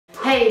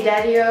Hey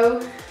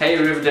Daddy-O! Hey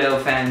Riverdale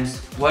fans,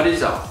 what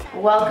is up?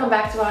 Welcome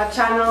back to our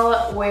channel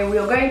where we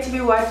are going to be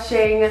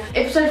watching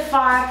episode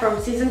 5 from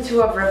season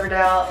 2 of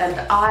Riverdale, and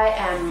I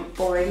am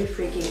already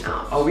freaking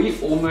out. Are we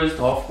almost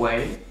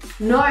halfway?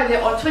 No,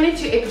 there are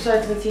 22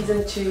 episodes in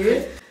season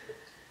 2.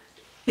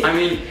 I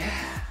mean...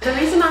 The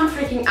reason I'm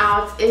freaking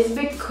out is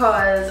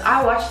because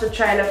I watched the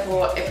trailer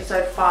for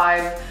episode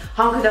 5.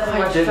 Hanco doesn't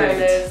watch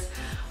trailers,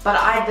 but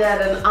I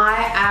did, and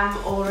I am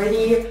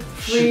already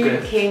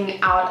freaking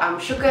out. I'm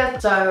shook.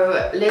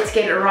 So let's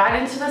get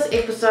right into this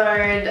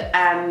episode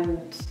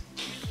and...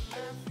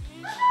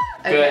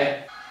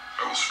 Okay.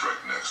 I will strike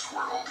next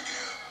where it all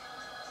began.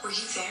 Were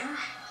you there?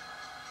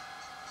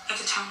 At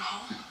the town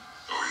hall?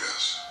 Oh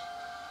yes.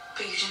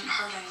 But you didn't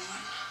hurt anyone.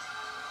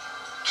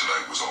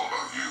 Tonight was all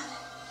about you.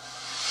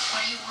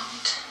 What do you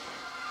want?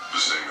 The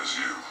same as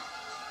you.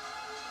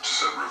 To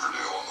set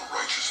Riverdale on the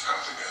righteous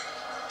path again.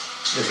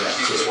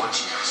 He's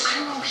watching us. I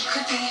don't know, he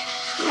could be.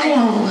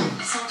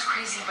 It sounds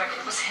crazy, but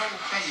it was him.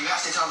 Hey, you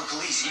have to tell the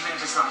police, even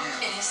if it's not him.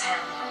 It is him.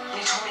 And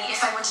he told me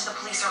if I went to the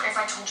police or if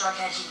I told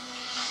Jughead, he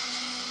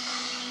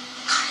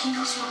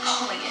knows where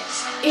Polly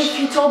is. If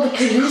he told the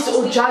police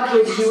or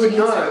Jughead, he would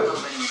know. I'm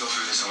not letting you go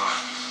through this alone.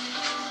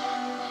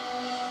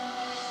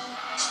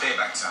 It's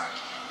payback time.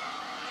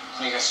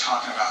 What are you guys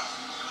talking about?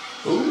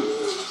 Ooh.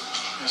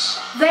 Yes.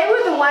 They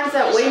were the ones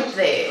that went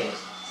there.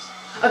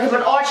 Okay,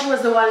 but Archie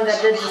was the one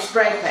that did the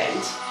spray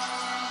paint.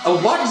 A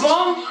what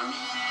bomb?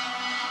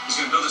 He's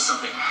gonna build us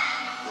something.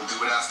 We'll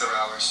do it after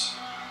hours.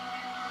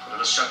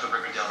 But it'll shut the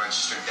Riverdale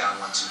register down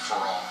once and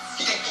for all.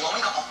 You think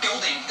blowing up a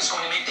building is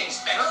going to make things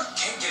better?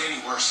 Can't get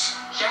any worse.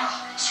 Yeah,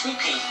 Sweet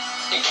Pea,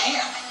 it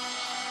can.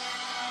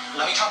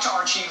 Let me talk to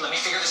Archie, let me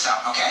figure this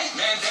out, okay?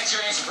 Man, that's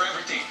your answer for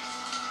everything.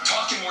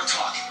 Talk and more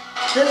talk.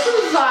 This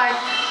is like...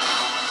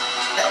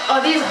 Are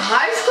these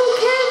high school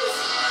kids?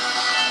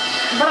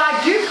 But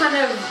I do kind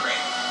of...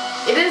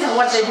 It is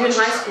what they do in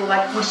high school,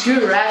 like you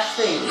do rash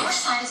things. Your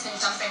side has been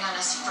dumping on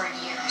us for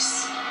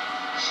years.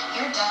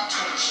 Your dad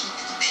tried to keep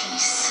the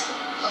peace,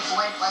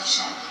 avoid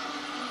bloodshed.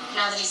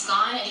 Now that he's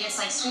gone, idiots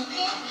like Sweet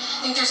Pea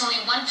think there's only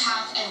one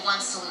path and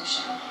one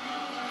solution.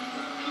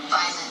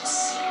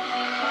 Violence.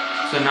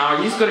 So now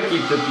he's gotta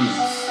keep the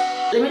peace.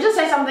 Let me just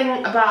say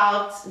something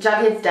about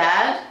Jughead's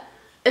dad.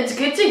 It's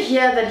good to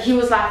hear that he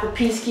was like the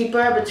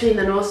peacekeeper between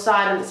the north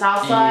side and the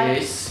south side.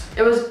 Yes.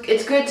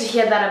 It's good to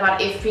hear that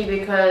about FP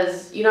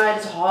because, you know,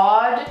 it's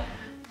hard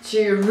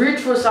to root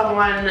for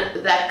someone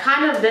that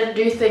kind of did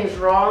do things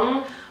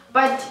wrong,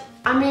 but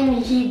I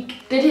mean, he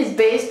did his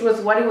best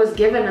with what he was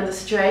given and the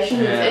situation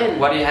he was in.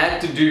 What he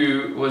had to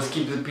do was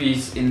keep the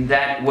peace in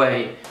that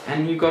way,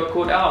 and he got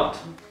caught out.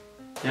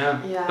 Yeah.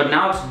 But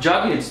now it's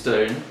Jughead's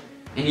turn,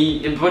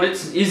 and but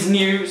it's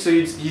new, so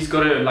he's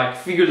got to like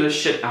figure this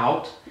shit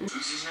out.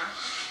 Susie's now?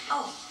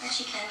 Oh,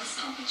 chickens,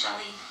 don't be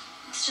jolly.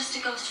 It's just a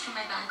ghost from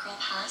my bad girl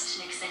past,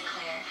 Nick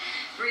Sinclair.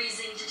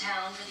 Breezing to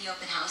town for the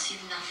open house,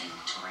 you've nothing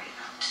to worry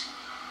about.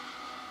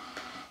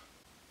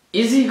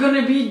 Is he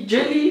gonna be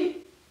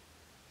jelly?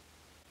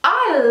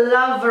 I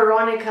love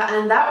Veronica,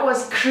 and that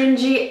was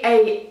cringy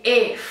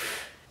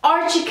AF.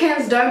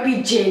 Archiekins, don't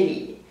be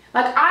jelly.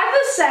 Like,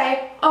 either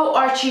say, oh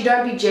Archie,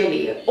 don't be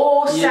jelly,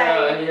 or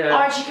say,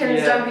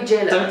 Archiekins, don't be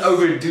jealous. Don't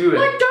overdo it.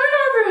 Like, don't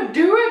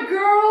overdo it,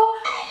 girl.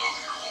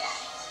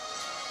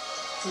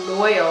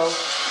 Loyal.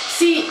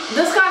 See,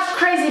 this guy's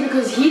crazy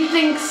because he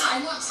thinks I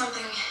want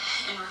something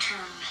in return.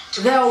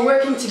 they're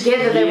working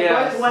together, they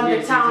both want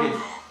the town. You do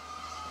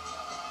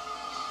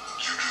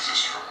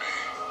this for me,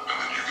 and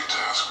then you get to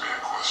ask me a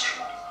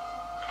question,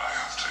 and I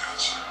have to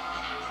answer.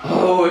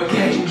 Oh,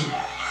 again.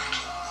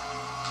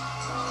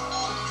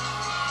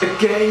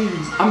 Again.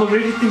 I'm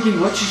already thinking,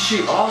 what should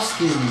she ask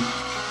him?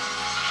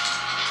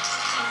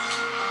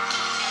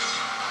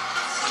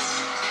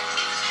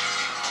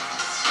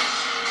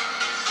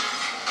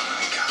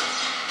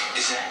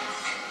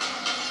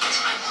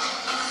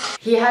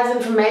 He has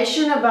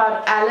information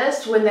about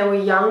Alice when they were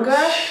younger.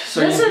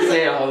 So he's been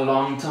there a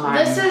long time.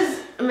 This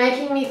is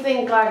making me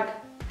think, like,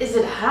 is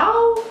it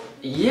Hal?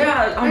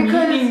 Yeah, I'm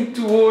leaning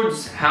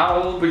towards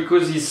Hal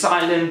because he's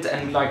silent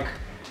and like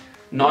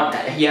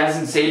he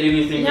hasn't said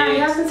anything yet. Yeah, he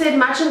hasn't said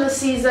much in the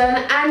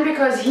season, and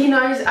because he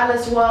knows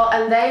Alice well,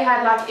 and they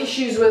had like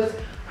issues with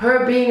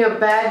her being a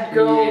bad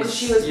girl because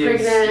she was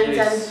pregnant. And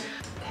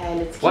okay,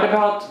 let's keep What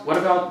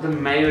about the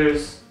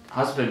mayor's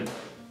husband?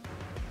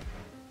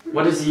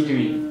 What is he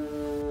doing?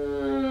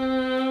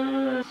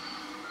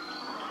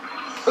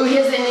 Oh,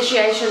 here's the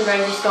initiation going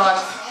to start.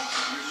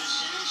 Your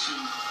initiation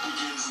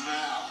begins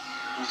now,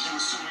 with you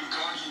assuming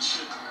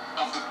guardianship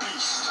of the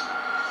beast.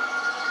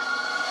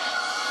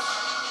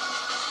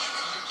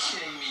 You're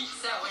kidding me.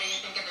 So, what do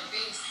you think of the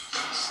beast?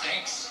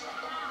 Stinks.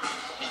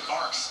 He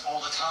barks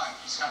all the time.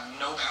 He's got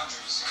no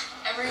boundaries.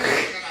 Every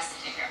recruit has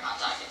to take care of hot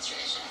dog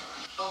menstruation.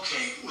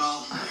 Okay,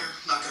 well, we're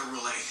not gonna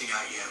rule anything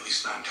out yet, at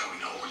least not until we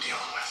know what we're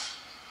dealing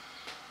with.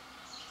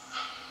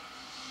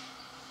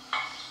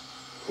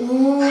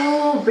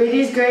 Ooh,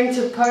 Betty's going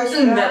to post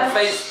That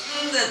face.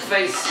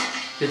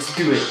 Let's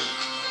do it.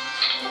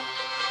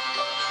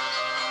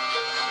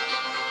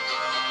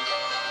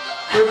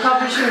 We're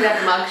publishing that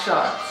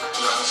mugshot.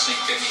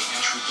 Rattlesnake bit me in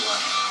true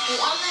blood. The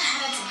one that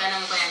had its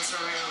venom glands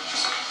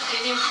removed.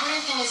 Okay, the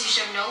important thing is you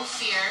show no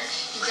fear,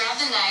 you grab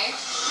the knife,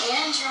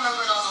 and you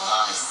remembered all the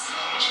laws.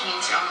 Which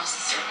means you're almost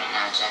a serpent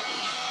now,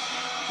 Jackie.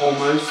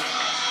 Almost.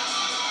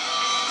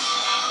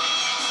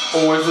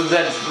 Or was it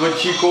that what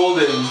she called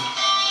him?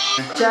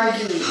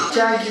 Jaggy.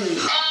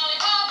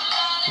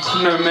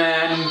 No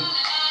man.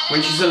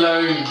 When she's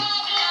alone.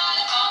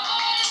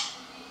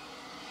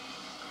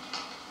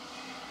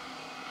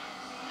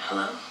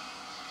 Hello?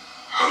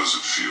 How does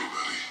it feel,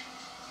 Betty?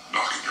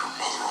 Knocking your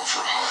mother off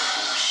her high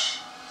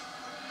horse.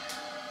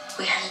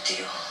 We had a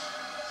deal.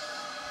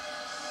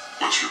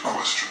 What's your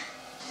question?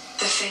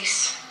 The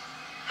face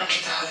under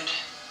the hood.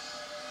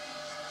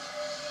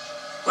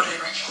 Would I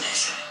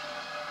recognize it?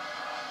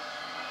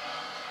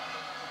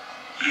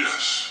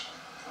 Yes.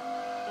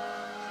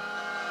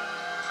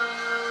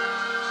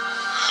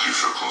 Do you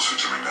feel closer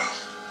to me now?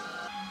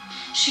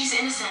 She's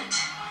innocent.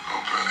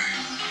 Oh, Betty,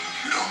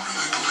 you don't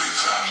really believe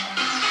that.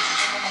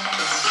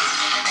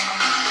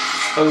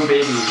 Oh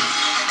baby.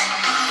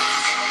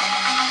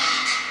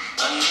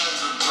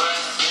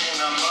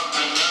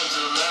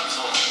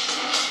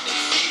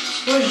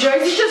 Was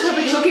Josie just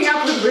hooking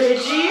up with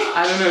Reggie?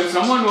 I don't know,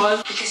 someone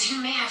was. Because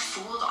you may have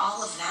fooled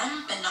all of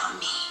them, but not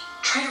me.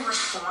 Try to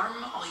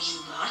reform all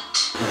you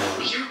want,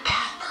 but you're a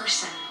bad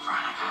person,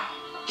 Veronica.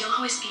 You'll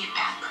always be a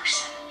bad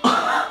person.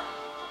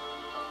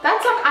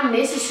 That's like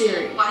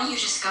unnecessary. Why don't you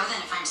just go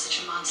then if I'm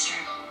such a monster?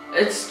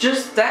 It's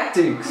just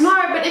tactics. No,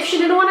 but if she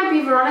didn't want to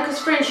be Veronica's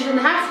friend, she didn't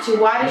have to.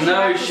 Why does she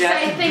have to she had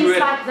say to things do it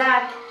like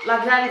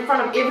that in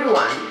front of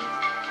everyone?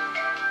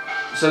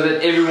 so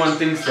that everyone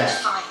thinks that.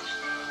 Fine.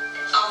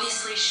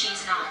 Obviously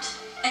she's not.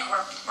 Like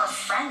we're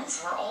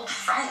friends. We're old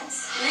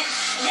friends. Nick,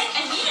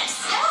 I need it.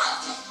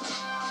 Stop!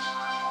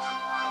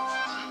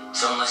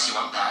 So unless you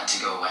want that to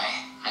go away,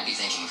 I'd be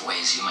thinking of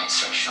ways you might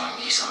start showing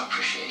me some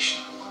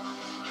appreciation.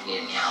 If you need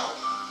any help,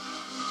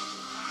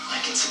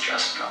 I can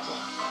suggest a couple.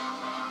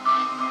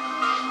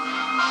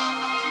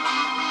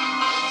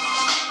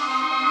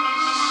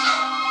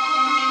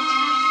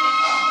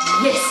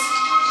 Yes.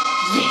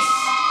 Yes.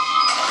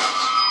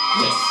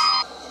 Yes.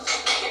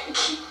 I can't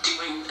keep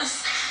doing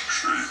this.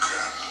 Sure you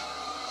can.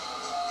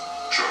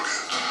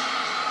 Jughead,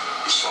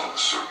 the son of a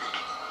serpent.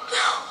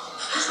 No.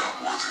 He's not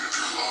worthy of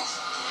your love.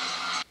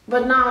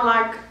 But now,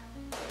 like,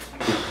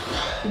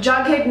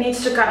 Jughead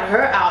needs to cut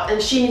her out,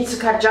 and she needs to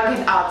cut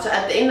Jughead out. So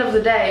at the end of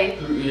the day,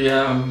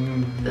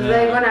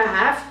 they're gonna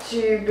have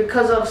to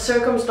because of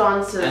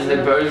circumstances. And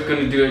they're both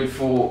gonna do it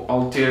for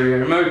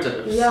ulterior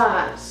motives.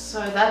 Yeah, so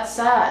that's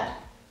sad.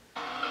 I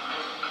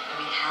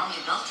mean, hell,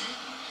 you built it.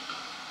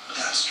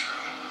 That's true.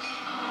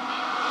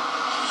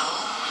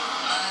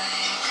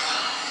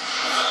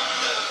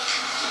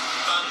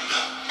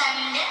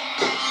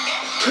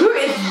 Who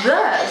is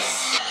this?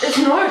 It's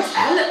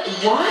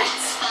Alice. What?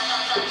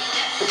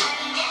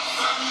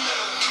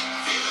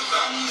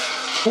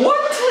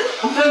 What?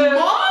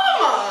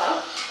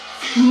 Mama!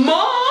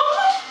 Mom?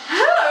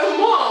 Hello,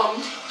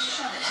 Mom!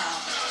 Shut it up.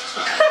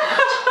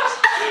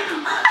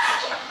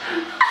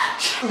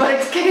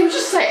 But can you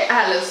just say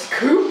Alice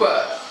Cooper?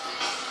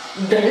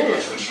 Damn. A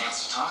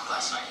chance to talk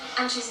last night.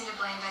 I'm choosing to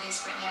blame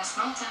Betty's Britney-esque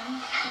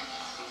meltdown.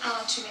 I'll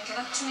let you make it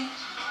up to me.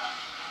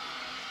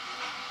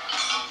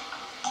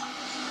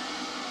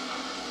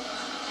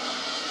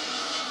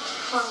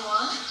 Pour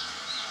moi.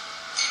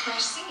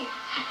 Merci.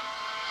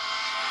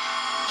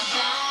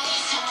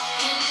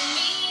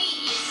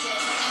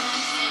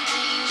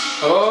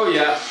 Oh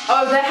yeah.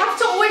 Oh, they have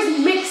to always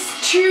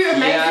mix two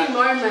amazing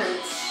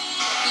moments.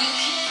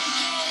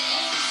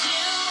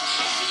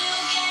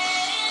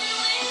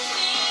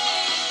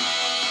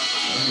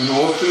 And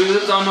all through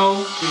the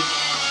tunnel.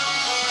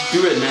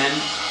 Do it, man.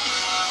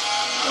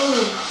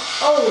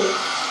 Oh.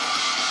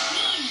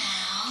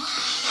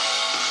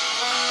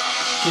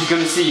 She's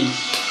gonna see.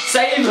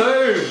 Save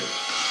her!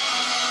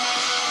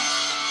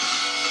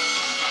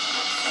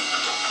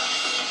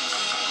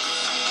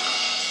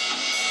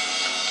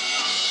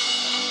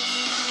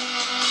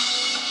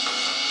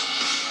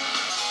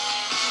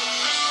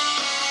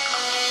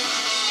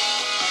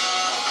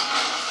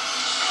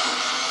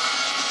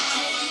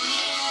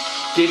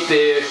 Get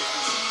there.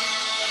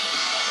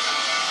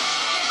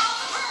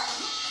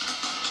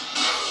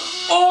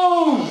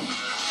 Oh!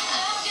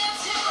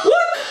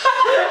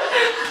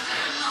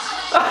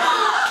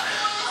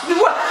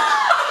 What?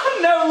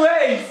 No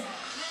way!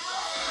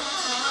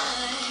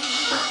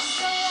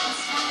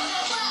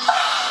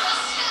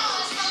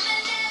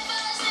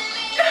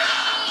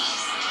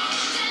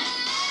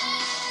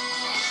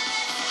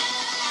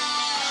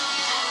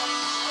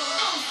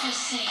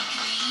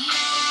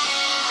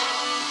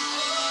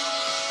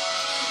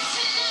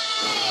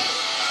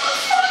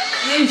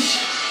 Yeesh.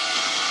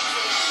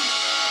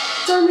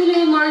 So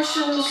many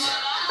emotions.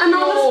 And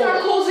now this guy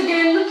calls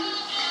again.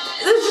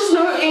 There's just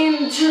no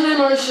end to the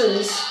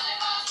emotions.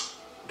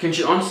 Can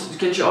she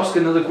ask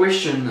another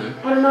question though?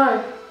 I don't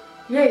know.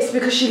 Yes,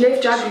 because she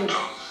left Jughead.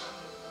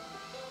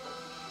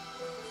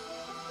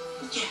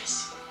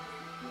 Yes.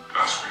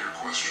 Ask me your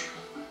question.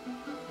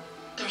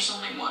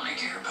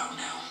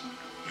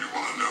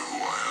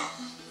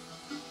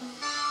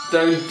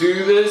 Don't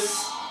do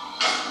this.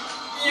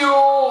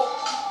 Yo!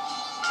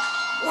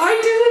 Why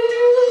do they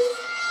do this?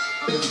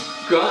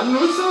 A gun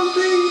or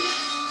something?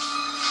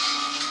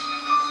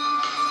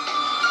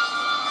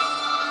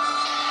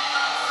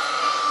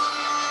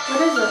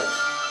 What is it?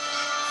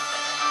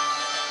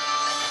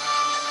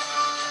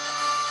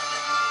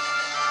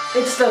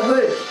 It's the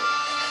hood.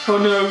 Oh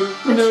no,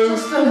 It's no,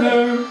 just the hood.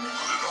 no.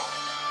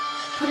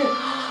 Put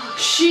it.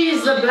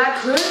 She's the black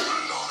hood. Put it on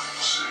and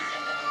you'll see.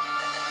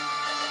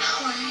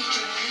 Why are you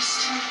doing this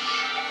to me?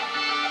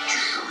 To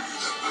show you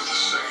that we're the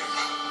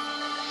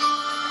same.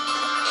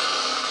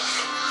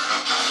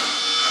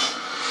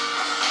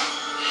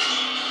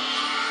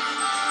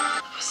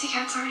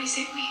 Pussycat's already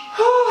saved me.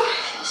 I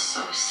feel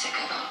so sick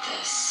about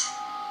this.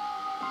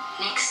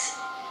 Nick's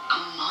a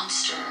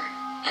monster.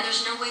 And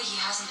there's no way he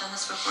hasn't done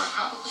this before,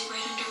 probably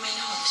right under my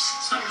nose.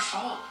 It's not your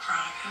fault,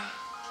 Veronica.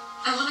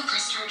 I want to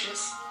press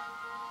charges.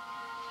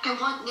 I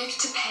want Nick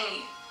to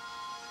pay.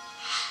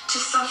 To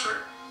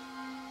suffer.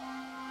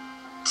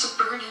 To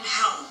burn in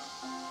hell.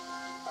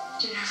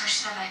 You never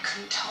said I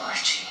couldn't tell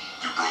Archie.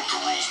 You broke the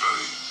rules,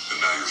 Betty, and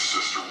now your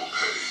sister will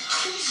pay.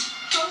 Please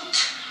don't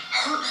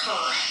hurt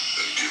her.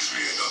 That gives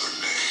me another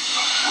name.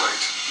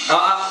 Right.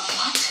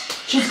 What?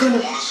 She's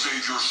gonna. Want to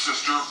save your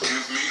sister?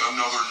 Give me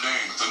another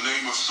name. The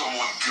name of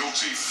someone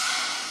guilty.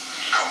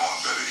 Come on,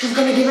 Betty. She's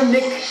gonna give him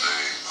Nick. Name.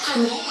 I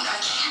won't. I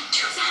can't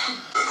do that.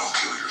 Then I'll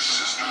kill your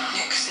sister.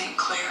 Nick St.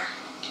 Clair.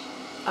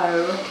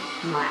 Oh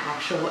my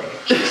actual way.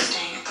 He's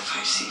staying at the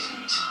Five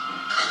Seasons.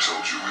 I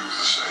told you we were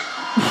the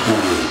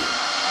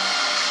same.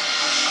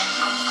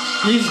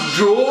 He's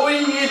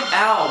drawing it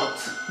out.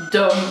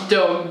 Dumb,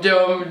 dumb,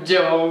 dumb,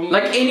 dumb.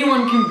 Like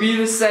anyone can be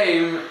the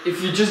same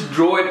if you just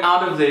draw it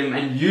out of them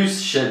and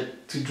use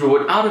shit to draw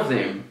it out of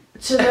them.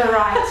 To the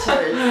writers,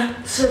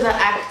 to the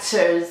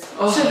actors,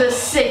 to the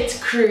set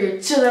crew,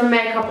 to the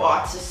makeup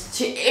artists,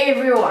 to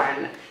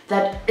everyone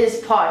that is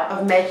part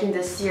of making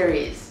this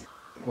series.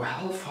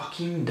 Well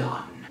fucking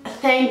done.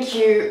 Thank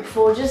you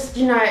for just,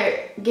 you know,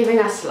 giving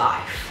us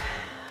life.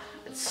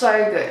 It's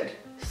so good.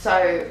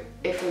 So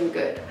effing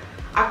good.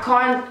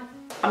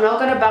 I'm not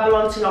gonna babble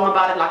on too long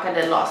about it like I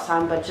did last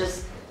time, but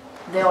just,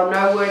 there are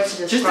no words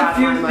to describe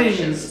my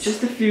emotions.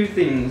 Just a few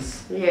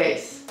things.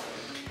 Yes.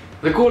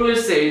 The caller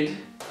said,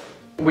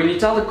 when you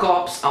tell the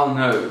cops, I'll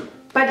know.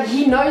 But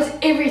he knows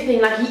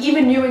everything. Like he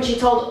even knew when she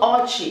told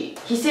Archie.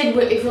 He said,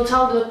 if you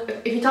tell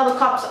the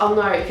cops, I'll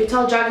know. If you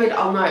tell Jughead,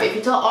 I'll know. If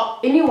you tell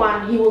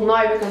anyone, he will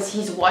know because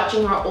he's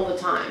watching her all the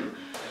time.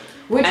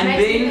 Which and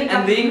makes me think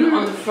then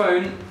on the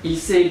phone, he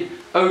said,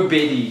 oh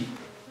Betty.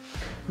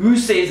 Who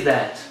says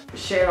that?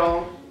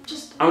 Cheryl.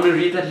 Just I want to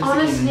read that list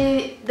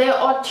honestly, again. there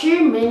are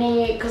too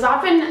many. Because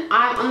I'm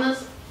on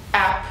this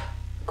app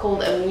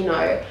called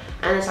Amino,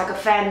 and it's like a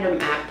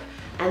fandom app.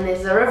 And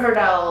there's a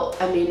Riverdale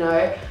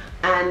Amino,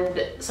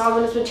 and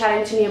someone has been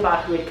chatting to me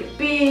about who it could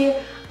be,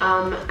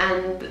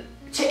 and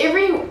to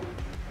every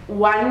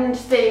one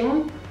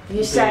thing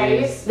you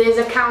say, there's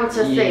a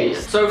counter thing.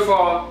 So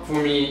far, for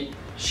me,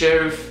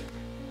 Sheriff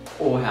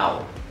or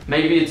Hal.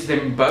 Maybe it's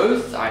them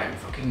both, I don't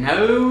fucking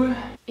know.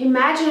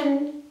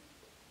 Imagine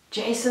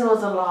Jason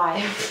was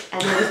alive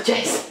and it was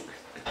Jason.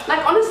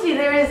 Like honestly,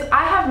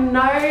 I have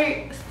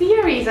no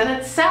theories, and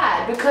it's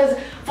sad because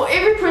for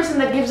every person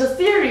that gives a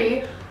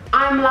theory,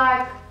 I'm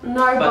like,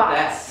 no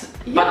buts.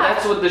 But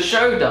that's what the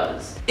show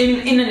does.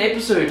 In an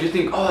episode, you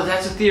think, oh,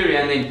 that's a theory,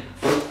 and then,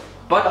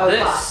 but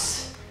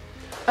this.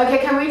 Okay,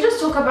 can we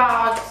just talk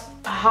about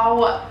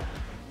how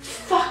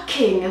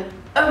fucking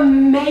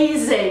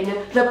amazing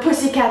the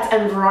Pussycats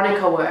and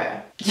Veronica were?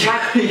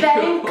 Like,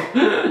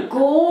 thank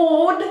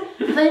God,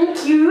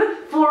 thank you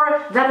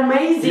for that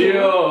amazing.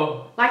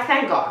 Yo. Like,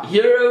 thank God.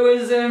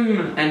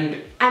 Heroism and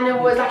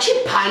it was like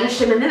she punched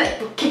him and then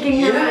they were kicking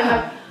him.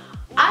 Yeah.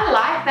 I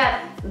like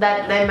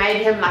that they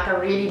made him like a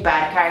really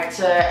bad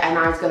character, and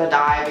now he's gonna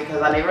die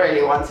because I never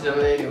really wanted him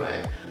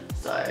anyway.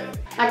 So,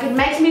 like, it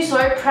makes me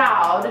so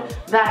proud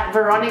that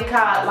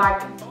Veronica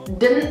like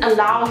didn't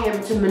allow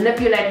him to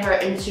manipulate her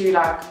into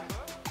like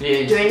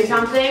doing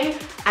something,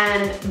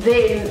 and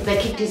then they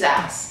kicked his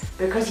ass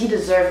because he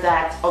deserved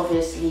that,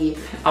 obviously.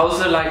 I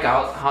also like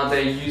how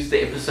they used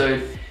the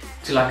episode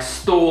to like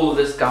stall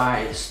this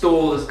guy.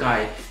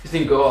 You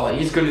think, oh,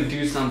 he's gonna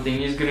do something,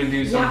 he's gonna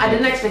do something. Yeah, I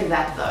didn't expect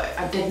that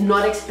though. I did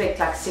not expect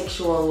like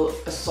sexual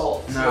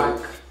assault. No.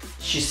 Like,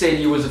 she said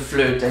he was a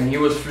flirt, and he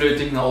was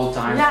flirting the whole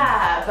time.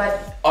 yeah,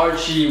 but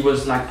Archie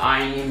was like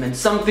eyeing him, and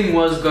something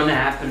was gonna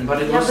happen, but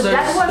it was so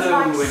that was slow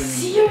like and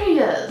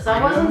serious.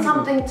 That wasn't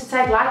something to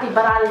take lightly.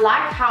 But I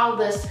like how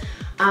this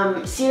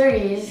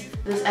series,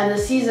 the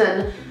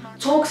season,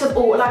 talks about,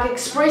 or like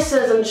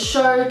expresses and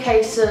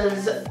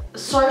showcases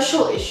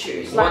social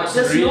issues, like what's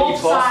this really north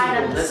side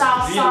and the That's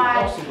south really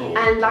side, possible.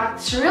 and like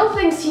surreal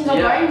things teens are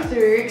Yeah. going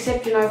through,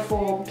 except you know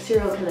for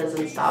serial killers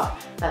and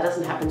stuff. That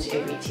doesn't happen to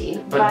every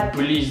teen, But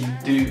bullies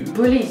do.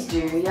 bullies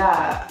do,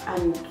 yeah,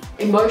 and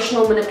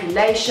emotional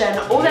manipulation,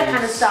 all that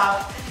kind of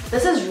stuff.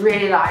 This is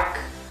really like,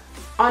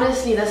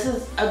 honestly, this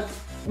is a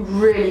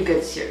really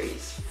good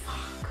series.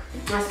 Fuck.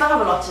 I still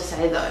have a lot to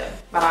say though,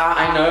 but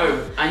I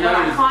know. I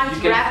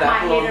can't wrap my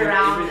head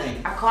around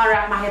it. I can't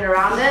wrap my head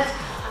around it.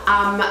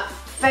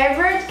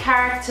 Favorite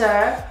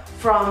character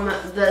from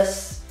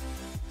this?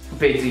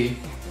 Betty,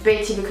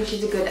 because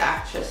she's a good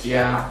actress.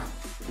 Yeah.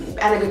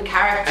 And a good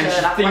character,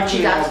 like what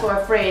she does for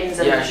her friends.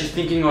 And yeah, she's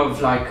thinking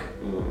of like,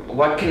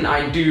 what can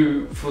I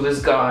do for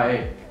this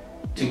guy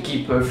to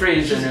keep her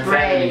friends and her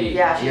family?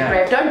 Yeah, she's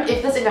brave. Don't,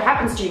 if this ever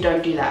happens to you,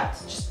 don't do that.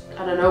 Just,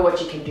 I don't know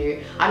what you can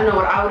do. I don't know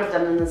what I would have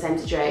done in the same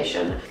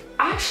situation.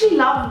 I actually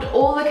loved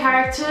all the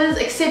characters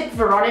except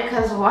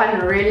Veronica's one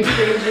really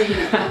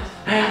cringy.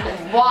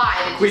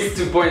 Why? Quick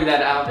to point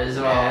that out as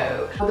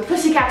well. No. The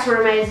Pussycats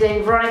were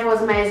amazing, Veronica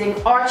was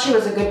amazing, Archie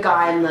was a good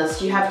guy in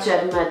this, you have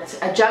to admit.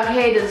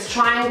 Jughead is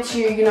trying to,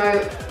 you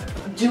know,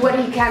 do what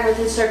he can with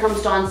his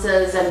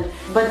circumstances,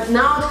 but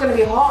now it's going to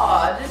be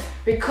hard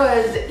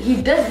because he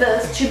did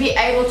this to be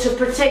able to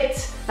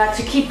protect, like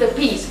to keep the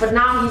peace, but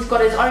now he's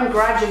got his own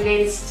grudge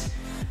against,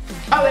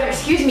 oh, and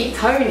excuse me,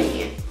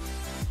 Tony.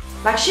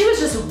 Like, she was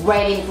just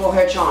waiting for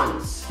her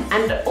chance.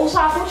 And also,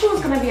 I thought she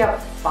was going to be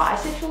a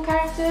bisexual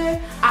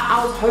character.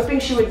 I was hoping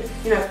she would,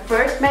 you know,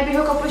 first maybe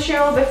hook up with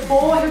Cheryl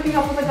before hooking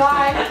up with a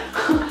guy.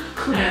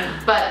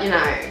 But, you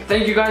know.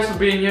 Thank you guys for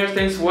being here.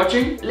 Thanks for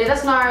watching. Let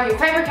us know your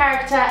favorite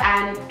character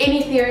and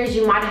any theories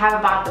you might have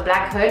about the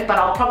Black Hood. But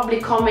I'll probably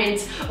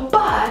comment,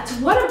 but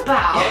what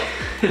about?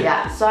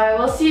 Yeah, so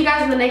we'll see you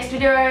guys in the next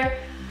video.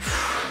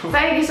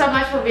 Thank you so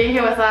much for being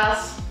here with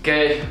us.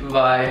 Okay,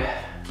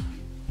 bye.